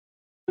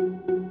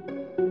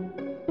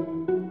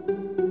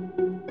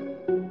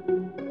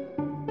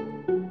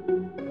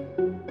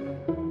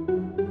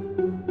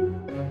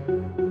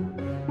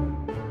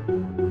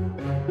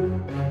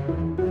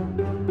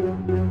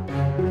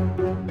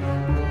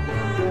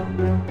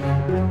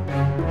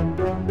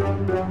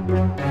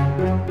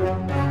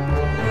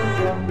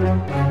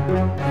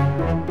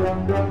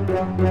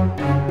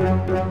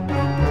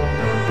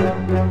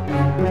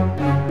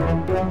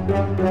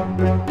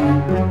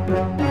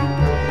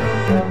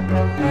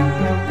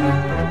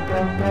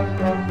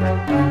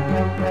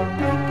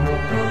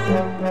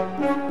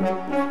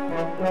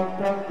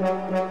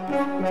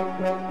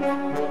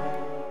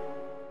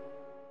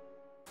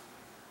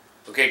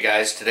Okay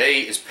guys, today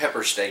is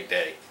pepper steak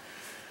day.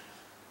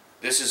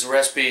 This is a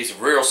recipe. It's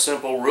real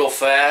simple, real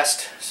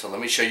fast. So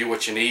let me show you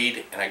what you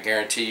need, and I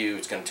guarantee you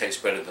it's going to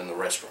taste better than the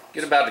restaurant.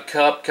 Get about a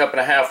cup and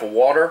a half of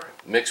water,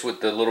 mix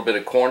with a little bit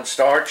of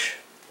cornstarch,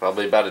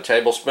 probably about a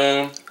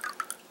tablespoon.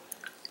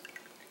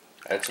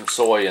 Add some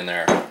soy in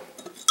there.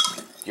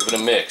 Give it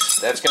a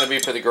mix. That's going to be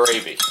for the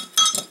gravy.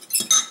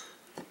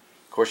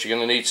 Of course, you're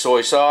going to need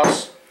soy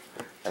sauce,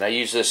 and I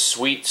use this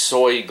sweet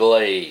soy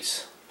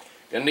glaze.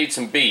 You're going to need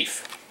some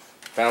beef.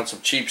 Found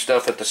some cheap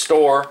stuff at the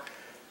store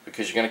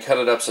because you're going to cut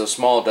it up so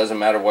small it doesn't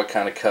matter what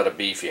kind of cut of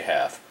beef you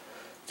have.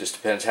 It just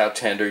depends how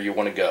tender you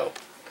want to go.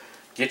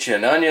 Get you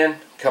an onion,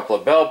 a couple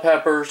of bell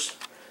peppers.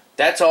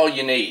 That's all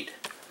you need.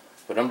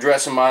 But I'm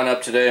dressing mine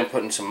up today. I'm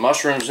putting some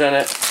mushrooms in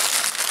it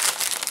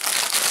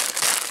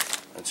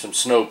and some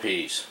snow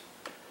peas.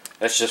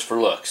 That's just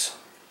for looks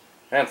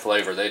and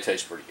flavor. They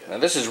taste pretty good. Now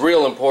this is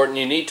real important.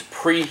 You need to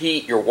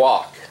preheat your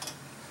wok.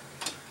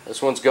 This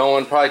one's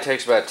going, probably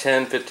takes about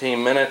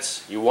 10-15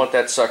 minutes. You want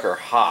that sucker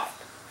hot.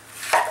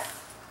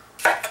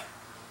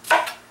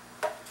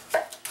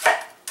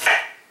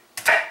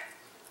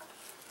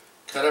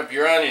 Cut up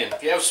your onion.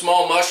 If you have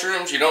small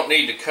mushrooms, you don't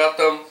need to cut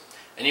them.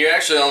 And you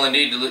actually only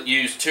need to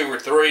use 2 or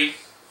 3.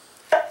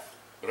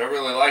 But I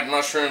really like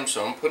mushrooms,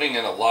 so I'm putting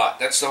in a lot.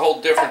 That's the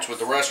whole difference with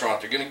the restaurant.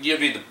 They're going to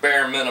give you the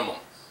bare minimum.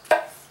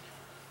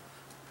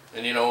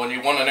 And you know, when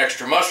you want an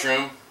extra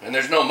mushroom, and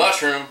there's no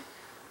mushroom,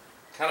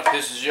 kind of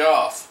pisses you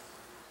off.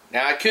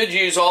 Now I could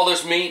use all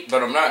this meat,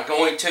 but I'm not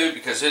going to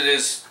because it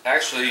is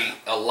actually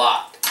a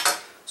lot.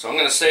 So I'm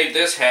going to save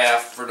this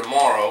half for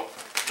tomorrow,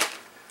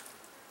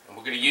 and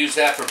we're going to use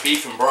that for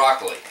beef and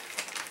broccoli.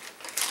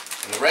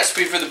 And the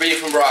recipe for the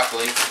beef and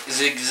broccoli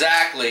is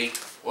exactly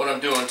what I'm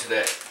doing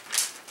today.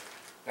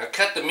 Now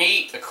cut the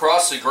meat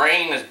across the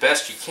grain as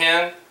best you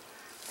can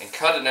and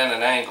cut it at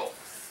an angle.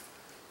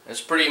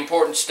 That's a pretty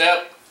important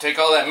step. Take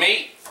all that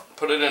meat,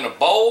 put it in a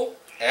bowl.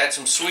 Add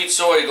some sweet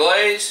soy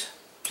glaze,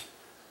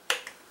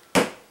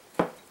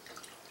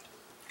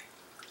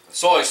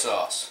 soy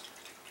sauce,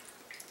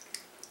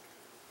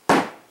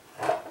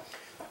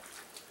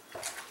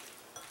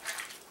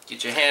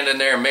 get your hand in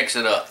there and mix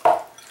it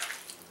up.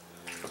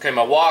 Okay,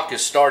 my wok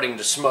is starting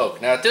to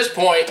smoke. Now at this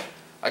point,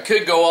 I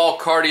could go all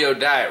cardio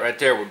diet right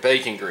there with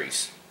bacon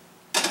grease.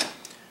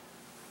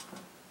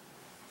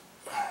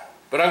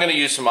 But I'm going to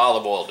use some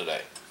olive oil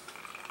today.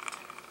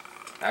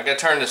 Now I got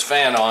to turn this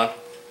fan on.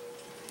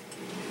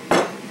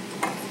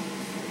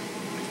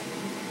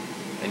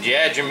 And you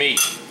add your meat.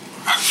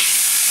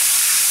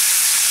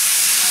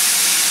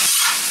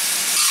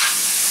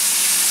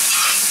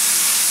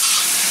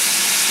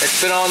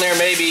 It's been on there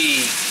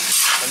maybe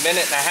a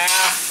minute and a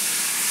half.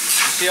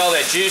 You see all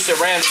that juice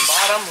that ran to the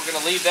bottom? We're going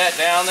to leave that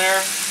down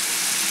there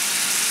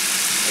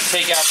and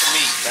take out the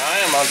meat. Now I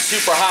am on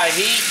super high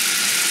heat.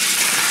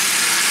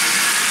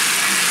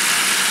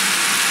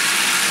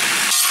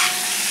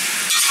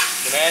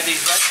 I'm going to add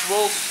these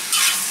vegetables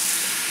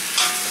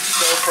and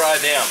stir fry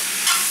them.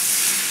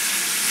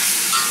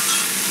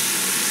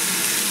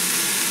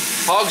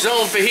 Hog's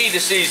Own fajita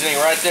seasoning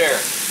right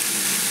there.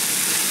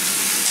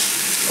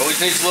 Always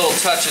needs a little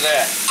touch of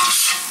that.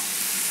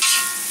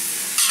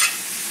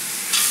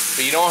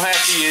 But you don't have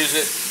to use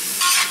it.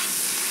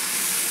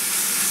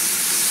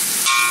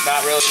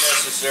 Not really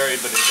necessary,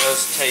 but it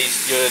does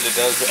taste good. It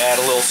does add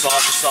a little salt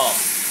to salt.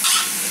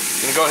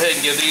 I'm going to go ahead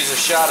and give these a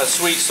shot of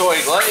sweet soy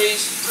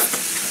glaze.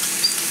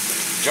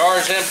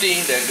 Jar's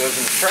empty. That goes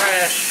in the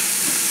trash.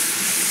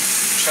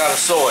 Shot of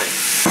soy.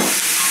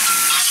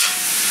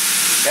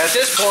 Now at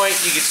this point,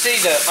 you can see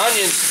the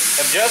onions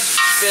have just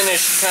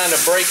finished kind of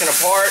breaking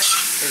apart.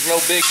 There's no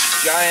big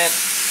giant.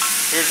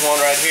 Here's one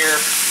right here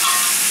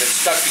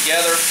that's stuck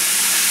together.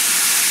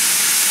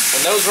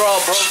 When those are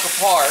all broke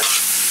apart,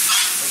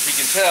 as you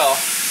can tell,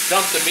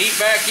 dump the meat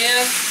back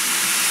in.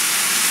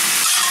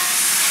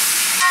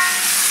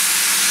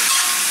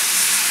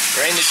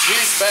 Drain the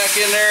juice back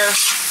in there.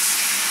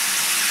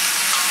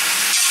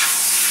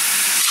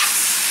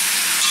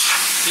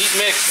 Keep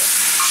mixing.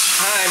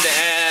 Time to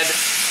add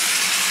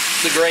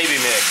the gravy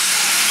mix.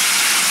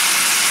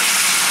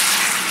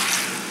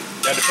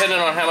 Now depending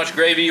on how much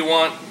gravy you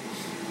want,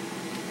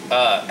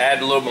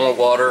 add a little more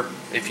water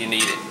if you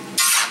need it.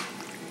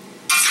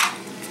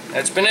 Now,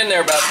 it's been in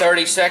there about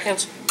 30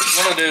 seconds. What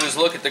you want to do is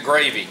look at the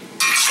gravy.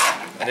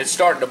 And it's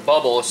starting to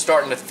bubble, it's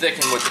starting to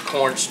thicken with the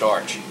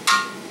cornstarch.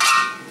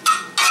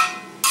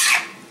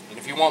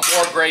 you want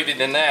more gravy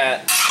than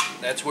that,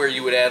 that's where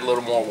you would add a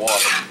little more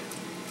water.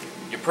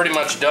 You're pretty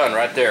much done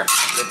right there.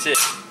 That's it.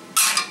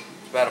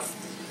 It's about a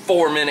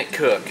 4-minute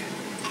cook.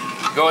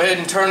 Go ahead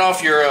and turn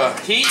off your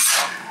heat.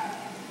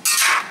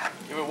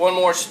 Give it one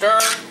more stir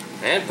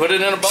and put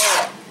it in a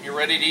bowl. You're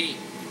ready to eat.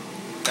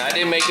 Now, I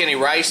didn't make any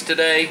rice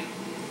today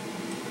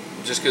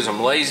just because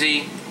I'm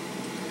lazy,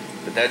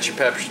 but that's your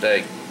pepper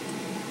steak.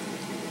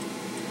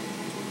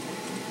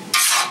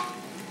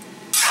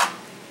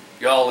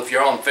 Y'all, if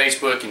you're on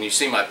Facebook and you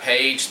see my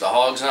page, the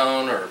Hog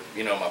Zone, or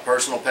you know, my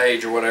personal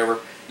page or whatever,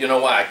 you know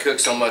why I cook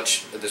so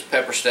much of this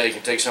pepper steak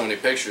and take so many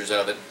pictures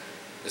of it.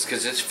 It's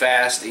because it's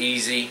fast,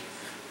 easy,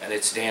 and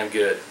it's damn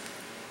good.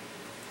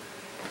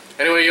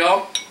 Anyway,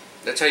 y'all,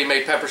 that's how you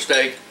make pepper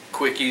steak.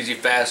 Quick, easy,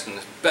 fast, and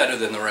it's better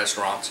than the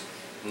restaurants.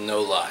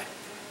 No lie.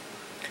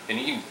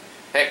 And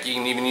heck, you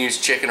can even use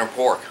chicken or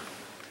pork.